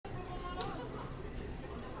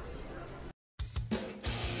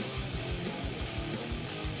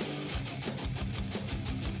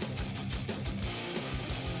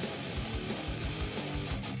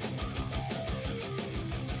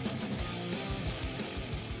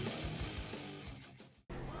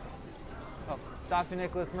Dr.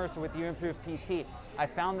 Nicholas Mercer with You Improve PT. I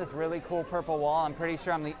found this really cool purple wall. I'm pretty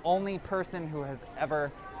sure I'm the only person who has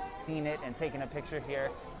ever seen it and taken a picture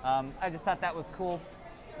here. I just thought that was cool.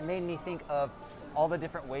 It made me think of all the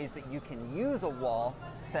different ways that you can use a wall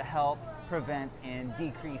to help prevent and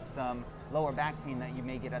decrease some lower back pain that you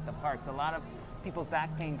may get at the parks. A lot of people's back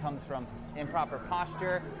pain comes from improper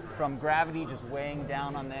posture, from gravity just weighing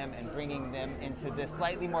down on them and bringing them into this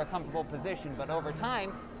slightly more comfortable position. But over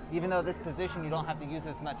time, even though this position you don't have to use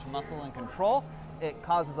as much muscle and control, it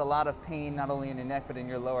causes a lot of pain not only in your neck but in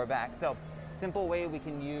your lower back. So simple way we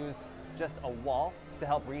can use just a wall to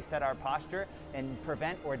help reset our posture and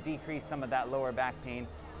prevent or decrease some of that lower back pain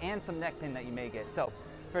and some neck pain that you may get. So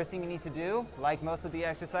first thing you need to do, like most of the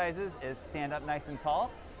exercises, is stand up nice and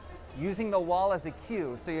tall, using the wall as a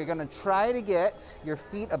cue. So you're gonna try to get your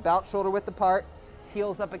feet about shoulder width apart,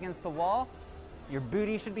 heels up against the wall. Your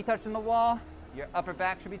booty should be touching the wall, your upper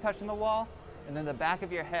back should be touching the wall, and then the back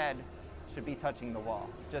of your head should be touching the wall,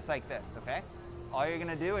 just like this, okay? All you're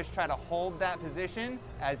gonna do is try to hold that position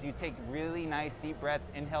as you take really nice deep breaths.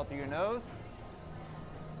 Inhale through your nose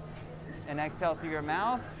and exhale through your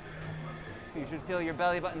mouth. You should feel your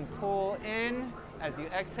belly button pull in as you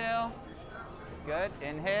exhale. Good,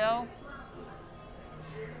 inhale,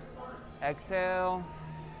 exhale.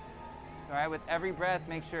 All right, with every breath,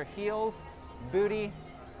 make sure heels, booty,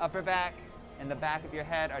 upper back, and the back of your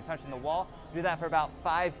head are touching the wall. Do that for about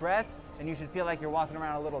 5 breaths, and you should feel like you're walking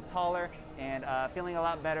around a little taller and feeling a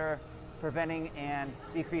lot better, preventing and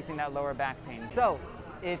decreasing that lower back pain. So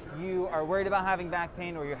if you are worried about having back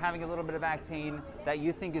pain, or you're having a little bit of back pain that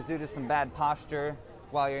you think is due to some bad posture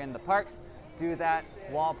while you're in the parks, do that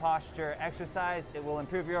wall posture exercise. It will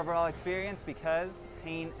improve your overall experience because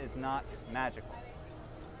pain is not magical.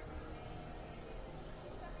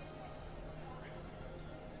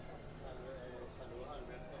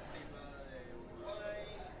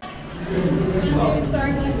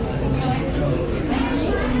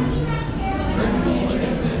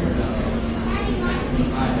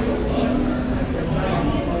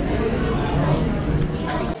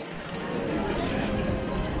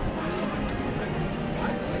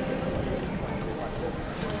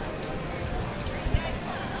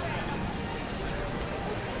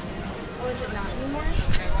 Or is it not anymore?